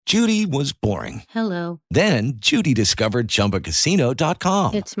Judy was boring. Hello. Then Judy discovered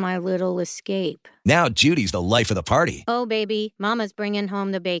ChumbaCasino.com. It's my little escape. Now Judy's the life of the party. Oh, baby, mama's bringing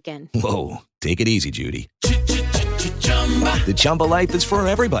home the bacon. Whoa, take it easy, Judy. The Chumba life is for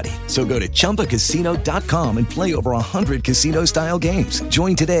everybody. So go to ChumbaCasino.com and play over 100 casino-style games.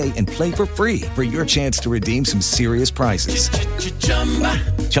 Join today and play for free for your chance to redeem some serious prizes.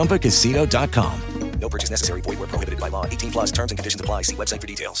 ChumbaCasino.com. No purchase necessary. Void where prohibited by law. 18 plus terms and conditions apply. See website for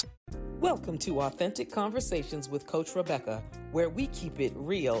details. Welcome to Authentic Conversations with Coach Rebecca, where we keep it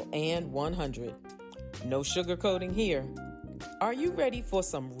real and 100. No sugarcoating here. Are you ready for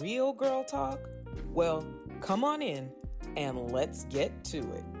some real girl talk? Well, come on in and let's get to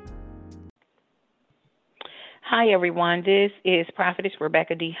it. Hi, everyone. This is Prophetess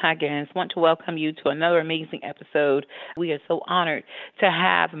Rebecca D. Huggins. I want to welcome you to another amazing episode. We are so honored to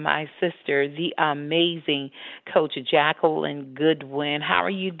have my sister, the amazing Coach Jacqueline Goodwin. How are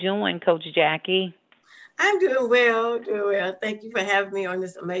you doing, Coach Jackie? I'm doing well, Thank you for having me on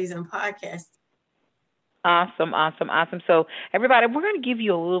this amazing podcast. Awesome. So, everybody, we're going to give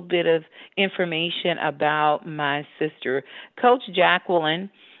you a little bit of information about my sister. Coach Jacqueline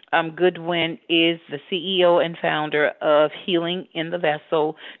Goodwin is the CEO and founder of Healing in the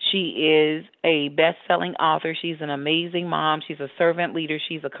Vessel. She is a best-selling author. She's an amazing mom. She's a servant leader.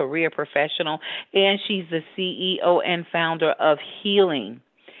 She's a career professional. And she's the CEO and founder of Healing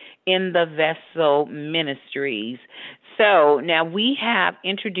in the Vessel Ministries. So now we have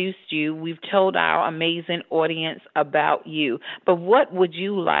introduced you. We've told our amazing audience about you. But what would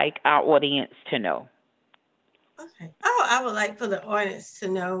you like our audience to know? Okay. I would like for the audience to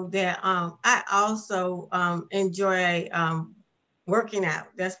know that I also enjoy working out.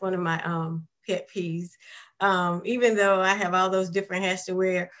 That's one of my pet peeves. Even though I have all those different hats to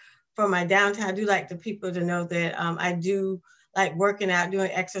wear for my downtime, I do like the people to know that I do like working out,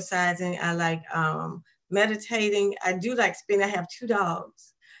 doing exercising. I like meditating. I do like spending. I have 2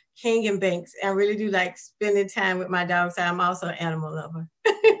 dogs, King and Banks, and I really do like spending time with my dogs. I'm also an animal lover.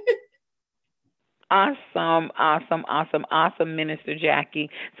 Awesome, Minister Jackie.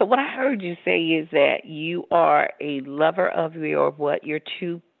 So what I heard you say is that you are a lover of your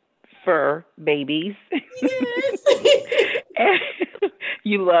 2 fur babies. Yes.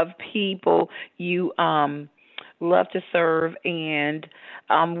 You love people. You love to serve, and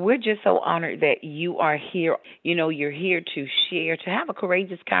we're just so honored that you are here. You know, you're here to share, to have a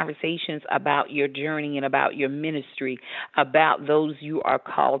courageous conversations about your journey and about your ministry, about those you are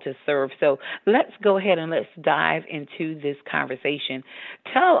called to serve. So let's go ahead and let's dive into this conversation.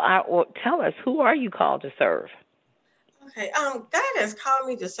 Tell us, who are you called to serve? Okay. God has called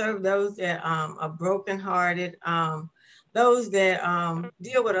me to serve those that are brokenhearted, those that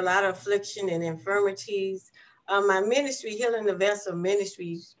deal with a lot of affliction and infirmities. My ministry, Healing the Vessel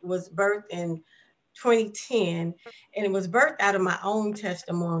Ministries, was birthed in 2010, and it was birthed out of my own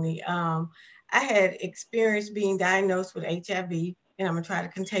testimony. I had experienced being diagnosed with HIV, and I'm going to try to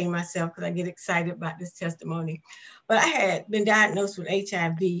contain myself because I get excited about this testimony. But I had been diagnosed with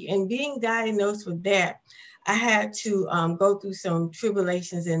HIV, and being diagnosed with that, I had to go through some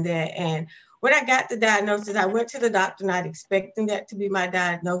tribulations in that. And when I got the diagnosis, I went to the doctor not expecting that to be my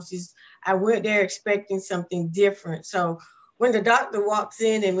diagnosis. I went there expecting something different. So when the doctor walks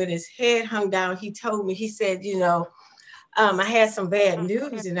in and with his head hung down, he told me, he said, I had some bad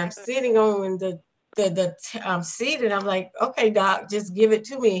news, and I'm sitting on the seat, and I'm like, okay, doc, just give it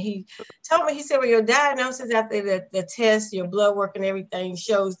to me. And he told me, he said, well, your diagnosis after the test, your blood work and everything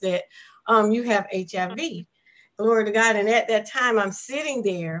shows that you have HIV. Glory to God. And at that time, I'm sitting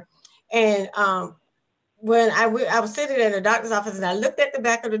there, and when I was sitting in the doctor's office, and I looked at the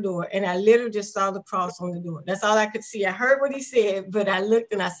back of the door, and I literally just saw the cross on the door. That's all I could see. I heard what he said, but I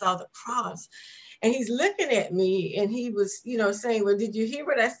looked and I saw the cross. And he's looking at me, and he was, saying, well, did you hear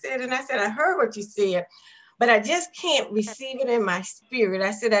what I said? And I said, I heard what you said, but I just can't receive it in my spirit. I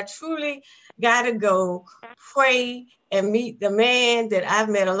said, I truly got to go pray and meet the man that I've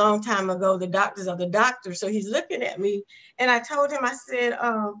met a long time ago, the doctors of the doctor. So he's looking at me, and I told him, I said,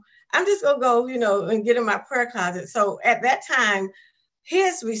 I'm just going to go, and get in my prayer closet. So at that time,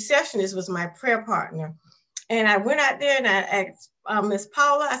 his receptionist was my prayer partner. And I went out there and I asked Miss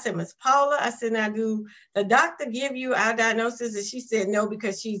Paula, I said, Miss Paula, I said, now do the doctor give you our diagnosis? And she said, no,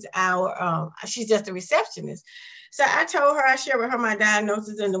 because she's she's just a receptionist. So I told her, I shared with her my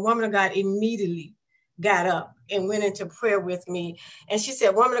diagnosis, and the woman of God immediately got up and went into prayer with me. And she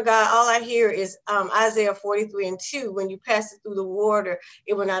said, woman of God, all I hear is Isaiah 43:2. When you pass it through the water,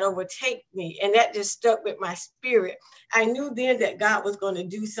 it will not overtake me. And that just stuck with my spirit. I knew then that God was going to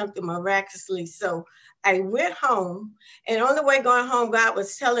do something miraculously. So I went home, and on the way going home, God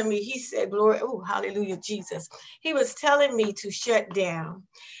was telling me, he said, glory, oh, hallelujah, Jesus. He was telling me to shut down.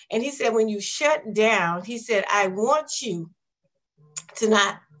 And he said, when you shut down, he said, I want you to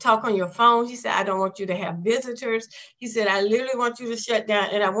not talk on your phone. He said, I don't want you to have visitors. He said, I literally want you to shut down.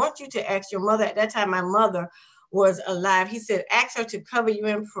 And I want you to ask your mother. At that time, my mother was alive. He said, ask her to cover you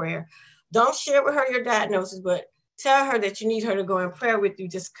in prayer. Don't share with her your diagnosis, but tell her that you need her to go in prayer with you,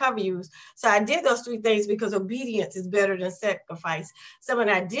 just cover you. So I did those 3 things because obedience is better than sacrifice. So when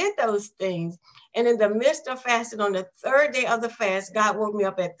I did those things, and in the midst of fasting, on the 3rd day of the fast, God woke me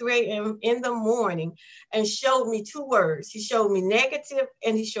up at 3 a.m. in the morning and showed me 2 words. He showed me negative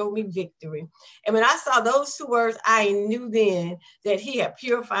and he showed me victory. And when I saw those 2 words, I knew then that he had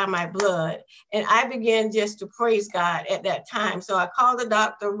purified my blood. And I began just to praise God at that time. So I called the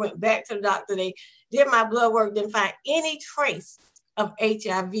doctor, went back to the doctor. They did my blood work, didn't find any trace of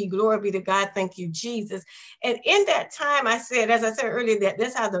HIV. Glory be to God. Thank you, Jesus. And in that time, I said, as I said earlier, that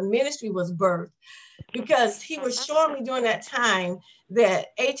that's how the ministry was birthed, because he was showing me during that time that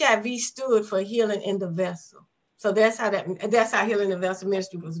HIV stood for healing in the vessel. So that's how Healing the Vessel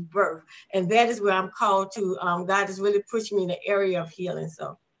ministry was birthed. And that is where I'm called to. God has really pushed me in the area of healing.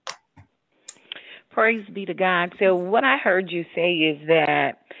 So praise be to God. So what I heard you say is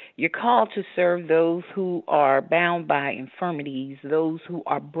that you're called to serve those who are bound by infirmities, those who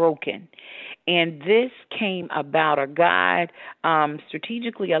are broken. And this came about, or God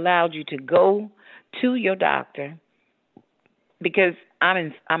strategically allowed you to go to your doctor, because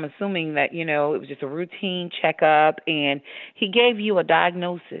I'm assuming that, it was just a routine checkup, and he gave you a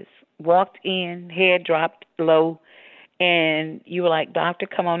diagnosis, walked in, head dropped low, and you were like, doctor,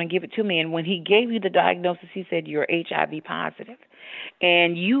 come on and give it to me. And when he gave you the diagnosis, he said, you're HIV positive.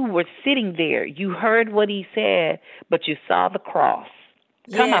 And you were sitting there. You heard what he said, but you saw the cross.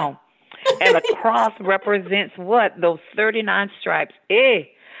 Come on. And the cross represents what? Those 39 stripes.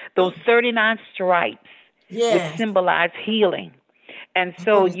 Those 39 stripes, which symbolize healing. And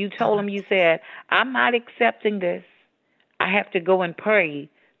so you told him, you said, I'm not accepting this. I have to go and pray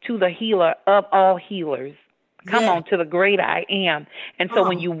to the healer of all healers. Come on, to the great I am. And so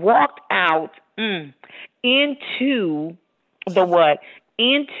when you walked out into the what?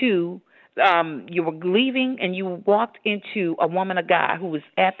 Into, you were leaving and you walked into a woman of God who was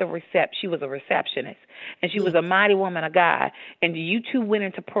at the reception. She was a receptionist, and she was a mighty woman of God. And you two went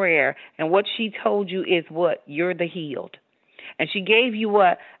into prayer, and what she told you is what? You're the healed. And she gave you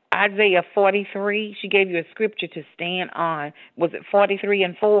what? Isaiah 43. She gave you a scripture to stand on. Was it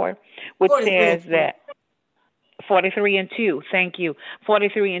 43:4? Which says that 43:2. Thank you.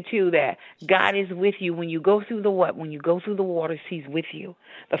 43:2. That God is with you when you go through the what? When you go through the waters, He's with you.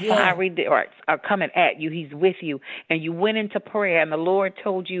 The fiery darts are coming at you. He's with you. And you went into prayer, and the Lord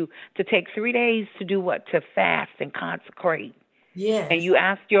told you to take 3 days to do what? To fast and consecrate. Yes. And you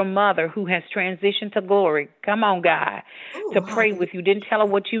asked your mother, who has transitioned to glory, come on, God, to pray with you. Didn't tell her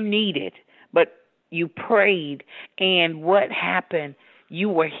what you needed, but you prayed. And what happened? You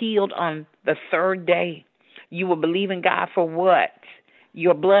were healed on the 3rd day. You were believing God for what?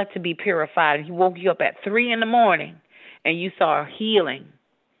 Your blood to be purified. He woke you up at 3 a.m, and you saw healing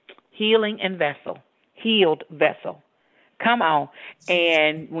in vessel, healed vessel. Come on.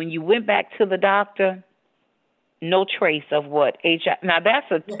 And when you went back to the doctor, no trace of what? HIV. Now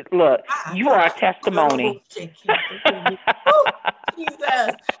that's look, you are a testimony.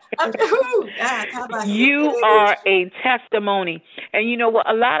 You are a testimony. And you know what?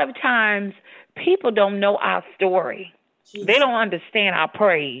 A lot of times people don't know our story. Jesus. They don't understand our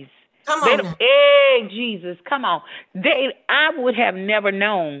praise. Come on. Hey, Jesus, come on. I would have never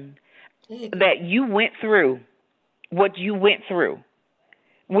known that you went through what you went through,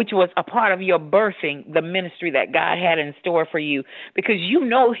 which was a part of your birthing, the ministry that God had in store for you, because you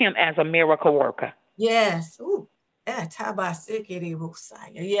know Him as a miracle worker. Yes. Ooh. Yes,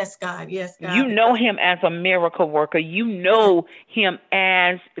 God. Yes, God. You know Him as a miracle worker. You know Him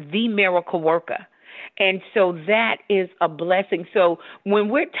as the miracle worker. And so that is a blessing. So when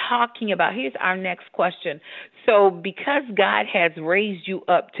we're talking about, here's our next question. So because God has raised you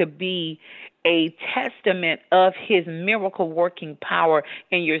up to be a testament of His miracle working power,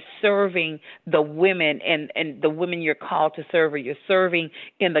 and you're serving the women and the women you're called to serve, or you're serving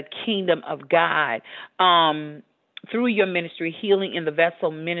in the kingdom of God, through your ministry, Healing in the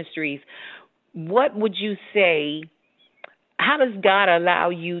Vessel Ministries, what would you say, how does God allow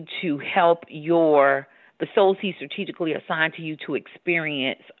you to help your the souls he strategically assigned to you to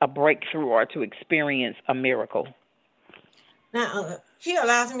experience a breakthrough or to experience a miracle? Now, he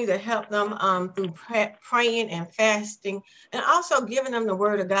allows me to help them through praying and fasting, and also giving them the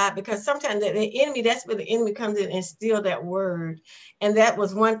word of God, because sometimes the enemy, that's where the enemy comes in and steal that word. And that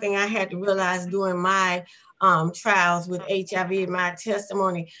was one thing I had to realize during my trials with HIV, my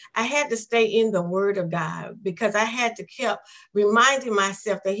testimony. I had to stay in the word of God, because I had to keep reminding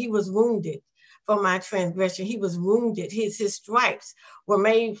myself that he was wounded for my transgression. He was wounded. His stripes were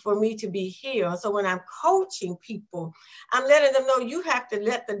made for me to be healed. So when I'm coaching people, I'm letting them know, you have to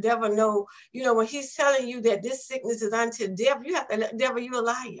let the devil know, when he's telling you that this sickness is unto death, you have to let the devil, you're a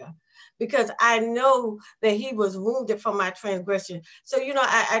liar. Because I know that he was wounded for my transgression. So,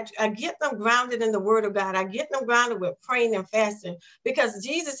 I get them grounded in the word of God. I get them grounded with praying and fasting, because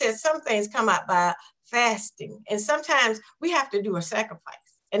Jesus said some things come out by fasting. And sometimes we have to do a sacrifice.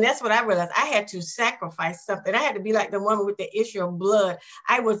 And that's what I realized. I had to sacrifice something. I had to be like the woman with the issue of blood.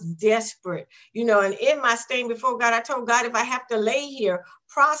 I was desperate, and in my staying before God, I told God, if I have to lay here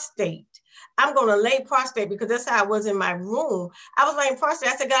prostrate, I'm going to lay prostrate, because that's how I was in my room. I was laying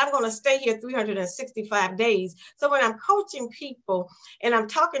prostrate. I said, God, I'm going to stay here 365 days. So when I'm coaching people and I'm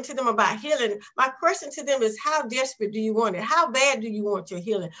talking to them about healing, my question to them is, how desperate do you want it? How bad do you want your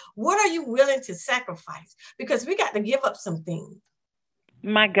healing? What are you willing to sacrifice? Because we got to give up some things.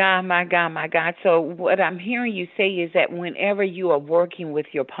 My God, my God, my God. So what I'm hearing you say is that whenever you are working with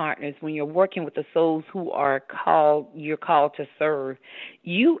your partners, when you're working with the souls who are you're called to serve,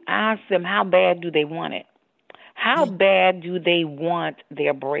 you ask them, how bad do they want it? How bad do they want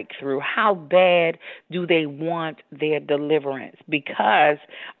their breakthrough? How bad do they want their deliverance? Because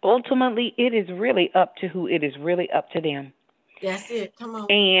ultimately it is really up to who? It is really up to them. That's it. Come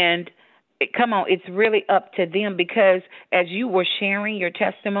on. And it's really up to them, because as you were sharing your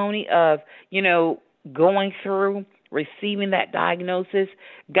testimony of, going through, receiving that diagnosis,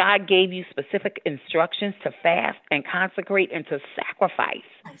 God gave you specific instructions to fast and consecrate and to sacrifice.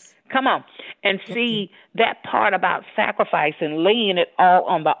 Nice. Come on. And see that part about sacrifice and laying it all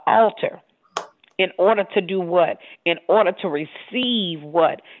on the altar. In order to do what? In order to receive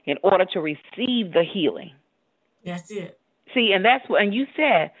what? In order to receive the healing. That's it. See, and that's what, and you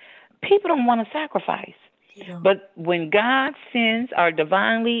said, people don't want to sacrifice. But when God sends or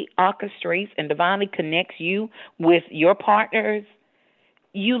divinely orchestrates and divinely connects you with your partners,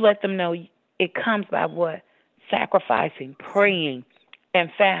 you let them know it comes by what? Sacrificing, praying,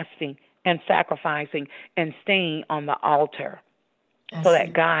 and fasting, and sacrificing, and staying on the altar. So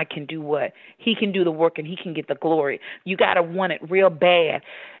that God can do what? He can do the work and he can get the glory. You got to want it real bad.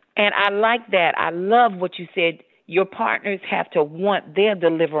 And I like that. I love what you said. Your partners have to want their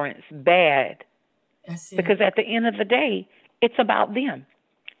deliverance bad, because at the end of the day, it's about them.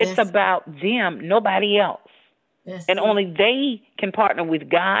 It's about them, nobody else. And only they can partner with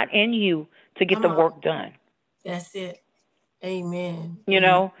God and you to get the work done. That's it. Amen.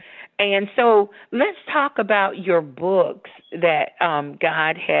 And so let's talk about your books that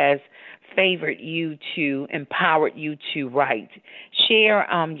God has favored you to, empowered you to write. Share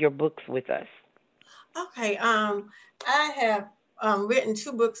your books with us. Okay. I have written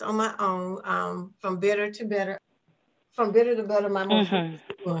 2 books on my own, From Bitter to Better. From Bitter to Better, my most recent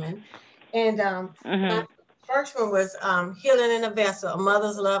one. And my first one was Healing in a Vessel, A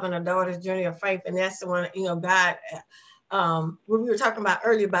Mother's Love and a Daughter's Journey of Faith. And that's the one, God, when we were talking about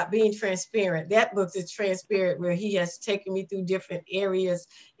earlier about being transparent, that book is transparent, where he has taken me through different areas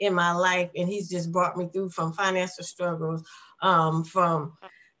in my life. And he's just brought me through from financial struggles, from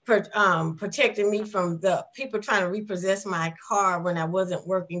protecting me from the people trying to repossess my car when I wasn't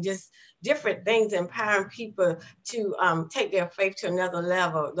working, just different things, empowering people to take their faith to another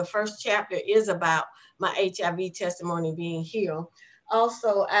level. The first chapter is about my HIV testimony being healed.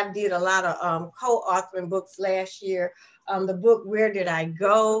 Also, I did a lot of co-authoring books last year. The book, Where Did I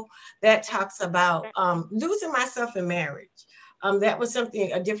Go? That talks about losing myself in marriage. That was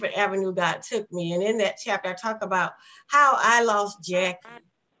something, a different avenue God took me. And in that chapter, I talk about how I lost Jackie.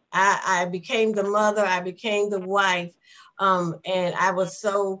 I became the mother, I became the wife, and I was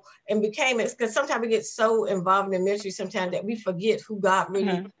because sometimes we get so involved in ministry sometimes that we forget who God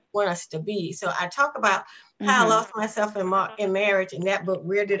really wants us to be. So I talk about how I lost myself in marriage in that book,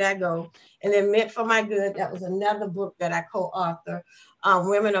 Where Did I Go? And then Meant for My Good, that was another book that I co-authored,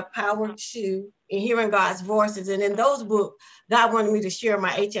 Women of Power 2, and Hearing God's Voices. And in those books, God wanted me to share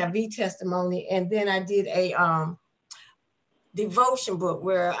my HIV testimony. And then I did a devotion book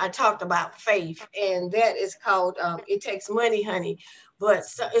where I talked about faith, and that is called It Takes Money, Honey. But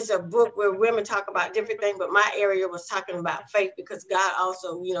it's a book where women talk about different things, but my area was talking about faith, because God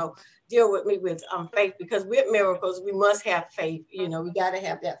also, deal with me with faith, because with miracles we must have faith. You know, we got to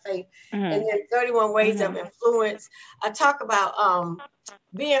have that faith. And then 31 Ways of Influence. I talk about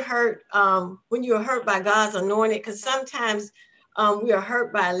being hurt when you're hurt by God's anointed, because sometimes we are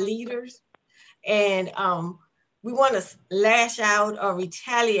hurt by leaders, and we want to lash out or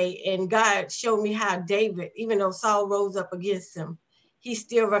retaliate. And God showed me how David, even though Saul rose up against him, he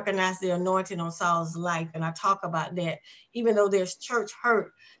still recognized the anointing on Saul's life. And I talk about that. Even though there's church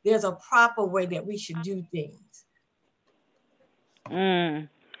hurt, there's a proper way that we should do things.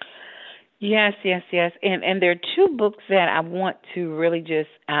 Yes. And there are two books that I want to really just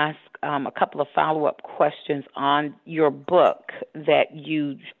ask a couple of follow-up questions on your book, that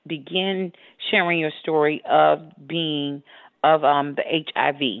you begin sharing your story of the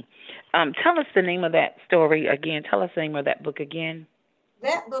HIV. Tell us the name of that story again. Tell us the name of that book again.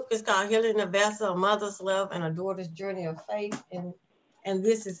 That book is called Healing the Vessel, A Mother's Love and a Daughter's Journey of Faith. And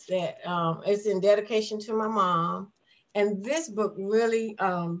this is that. It's in dedication to my mom. And this book really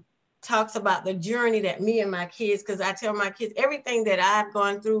talks about the journey that me and my kids, because I tell my kids everything that I've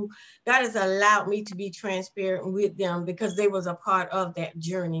gone through, God has allowed me to be transparent with them, because they was a part of that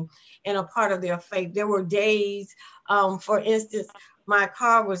journey and a part of their faith. There were days, for instance, my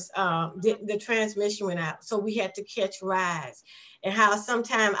car was, the transmission went out, so we had to catch rides. And how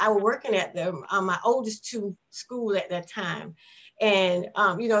sometimes I was working at my oldest two school at that time. And,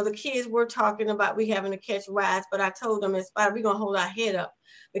 the kids were talking about we having to catch rides, but I told them, in spite, we're going to hold our head up,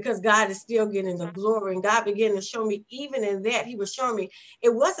 because God is still getting the glory. And God began to show me, even in that, he was showing me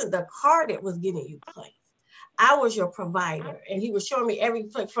it wasn't the car that was getting you placed. I was your provider. And he was showing me every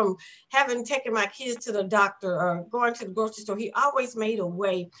place, from having taken my kids to the doctor or going to the grocery store. He always made a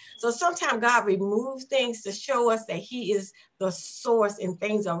way. So sometimes God removes things to show us that he is the source in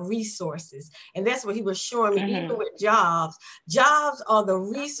things of resources. And that's what he was showing me, even with jobs. Jobs are the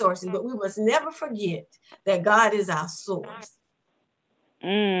resources, but we must never forget that God is our source.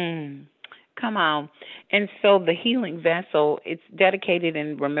 Come on. And so the Healing Vessel, it's dedicated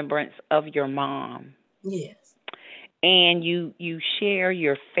in remembrance of your mom. Yes. And you share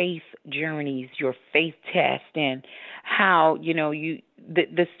your faith journeys, your faith test, and how,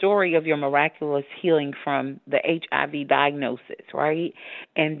 the story of your miraculous healing from the HIV diagnosis, right?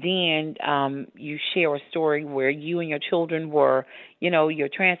 And then you share a story where you and your children were, your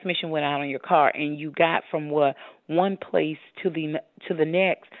transmission went out on your car, and you got from one place to the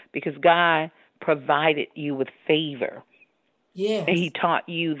next, because God provided you with favor. Yes. And he taught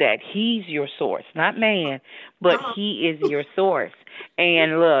you that he's your source, not man, but he is your source.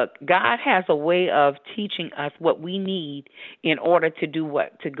 And look, God has a way of teaching us what we need in order to do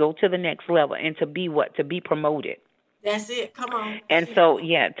what? To go to the next level and to be what? To be promoted. That's it. Come on. And so,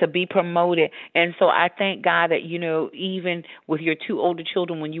 to be promoted. And so I thank God that, even with your two older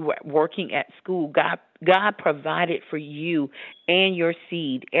children, when you were working at school, God provided for you and your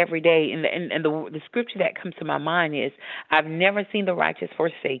seed every day. And the scripture that comes to my mind is, I've never seen the righteous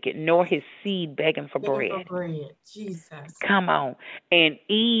forsaken, nor his seed begging for bread. Jesus. Come on. And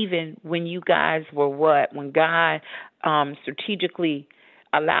even when you guys were when God strategically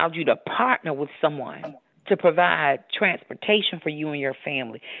allowed you to partner with someone to provide transportation for you and your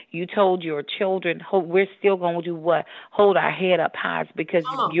family, you told your children, we're still going to do what? Hold our head up high, because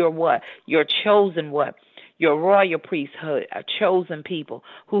you're what? You're chosen what? Your royal priesthood, a chosen people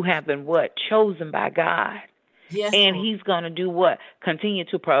who have been what? Chosen by God. Yes. And he's going to do what? Continue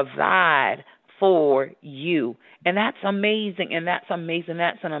to provide for you. And that's amazing. And that's amazing.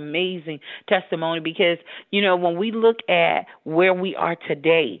 That's an amazing testimony, because, when we look at where we are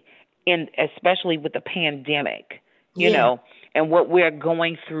today, and especially with the pandemic, and what we're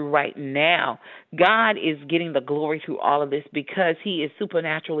going through right now, God is getting the glory through all of this, because he is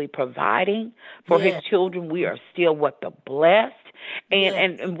supernaturally providing for his children. We are still the blessed.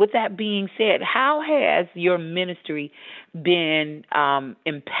 And with that being said, how has your ministry been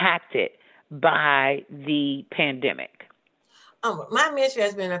impacted by the pandemic? My ministry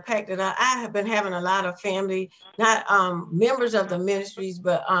has been impacted. I have been having a lot of family, not members of the ministries,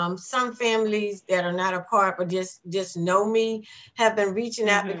 but some families that are not a part, but just know me, have been reaching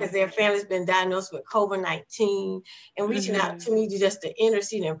out because their family's been diagnosed with COVID-19 and reaching out to me just to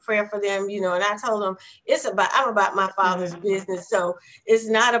intercede and pray for them, And I told them I'm about my Father's business. So it's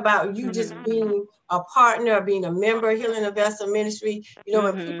not about you just being a partner or being a member of Healing the Vessel Ministry.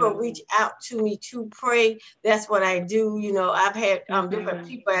 When people reach out to me to pray, that's what I do. I've had different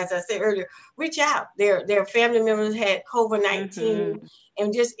people, as I said earlier, reach out. Their family members had COVID-19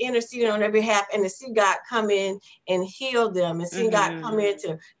 and just interceding on their behalf, and to see God come in and heal them, and see God come in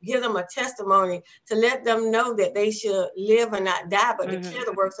to give them a testimony, to let them know that they should live and not die, but declare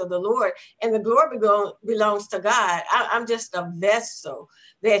the works of the Lord. And the glory belongs to God. I'm just a vessel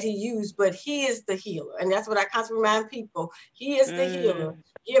that he used, but he is the healer. And that's what I constantly remind people. He is the healer.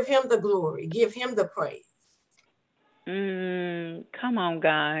 Give him the glory. Give him the praise. Come on,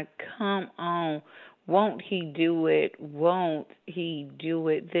 God. Come on. Won't he do it? Won't he do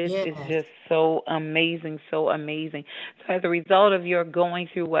it? This is just so amazing, so amazing. So as a result of your going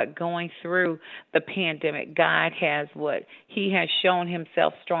through the pandemic, God has he has shown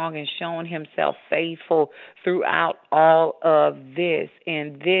himself strong and shown himself faithful throughout all of this.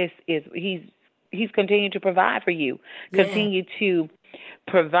 And this is, he's continued to provide for you, continue to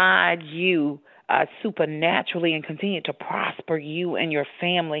provide you supernaturally, and continue to prosper you and your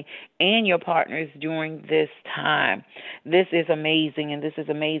family and your partners during this time. This is amazing, and this is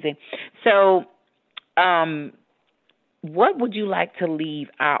amazing. So what would you like to leave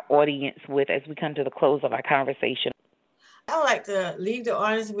our audience with as we come to the close of our conversation? I would like to leave the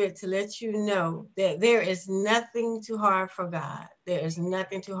audience with to let you know that there is nothing too hard for God. There is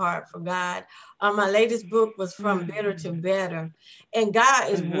nothing too hard for God. My latest book was From Bitter to Better. And God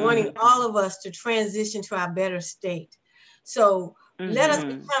is wanting all of us to transition to our better state. So let us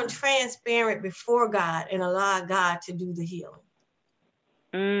become transparent before God and allow God to do the healing.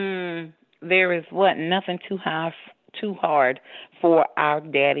 There is nothing too hard for our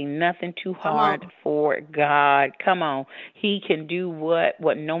daddy, nothing too hard for God. Come on. He can do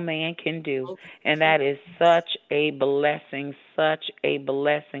what no man can do. And that is such a blessing, such a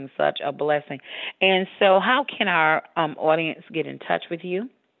blessing, such a blessing. And so how can our audience get in touch with you?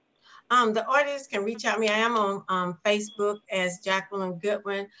 The audience can reach out to me. I am on Facebook as Jacqueline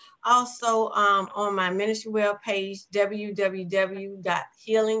Goodwin. Also on my ministry webpage,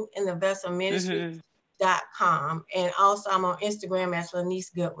 www.healinginthevesselministries.com, and also I'm on Instagram as Lanice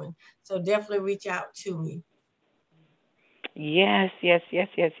Goodwin. So definitely reach out to me. Yes.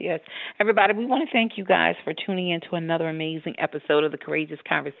 Everybody, we want to thank you guys for tuning in to another amazing episode of the Courageous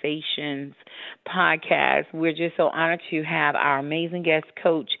Conversations podcast. We're just so honored to have our amazing guest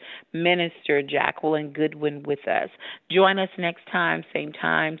coach, Minister Jacqueline Goodwin, with us. Join us next time, same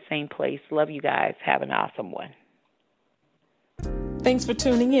place. Love you guys. Have an awesome one. Thanks for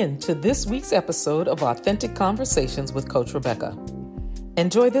tuning in to this week's episode of Authentic Conversations with Coach Rebecca.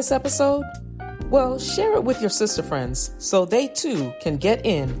 Enjoy this episode? Well, share it with your sister friends so they too can get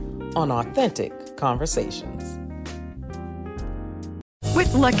in on Authentic Conversations.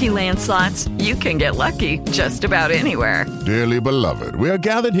 With Lucky Land Slots, you can get lucky just about anywhere. Dearly beloved, we are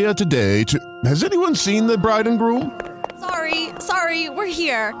gathered here today to... Has anyone seen the bride and groom? Sorry, we're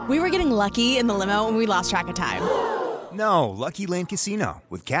here. We were getting lucky in the limo and we lost track of time. No, Lucky Land Casino,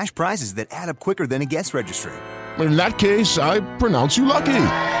 with cash prizes that add up quicker than a guest registry. In that case, I pronounce you lucky.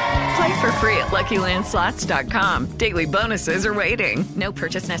 Play for free at LuckyLandSlots.com. Daily bonuses are waiting. No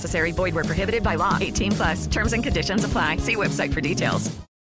purchase necessary. Void where prohibited by law. 18+. Terms and conditions apply. See website for details.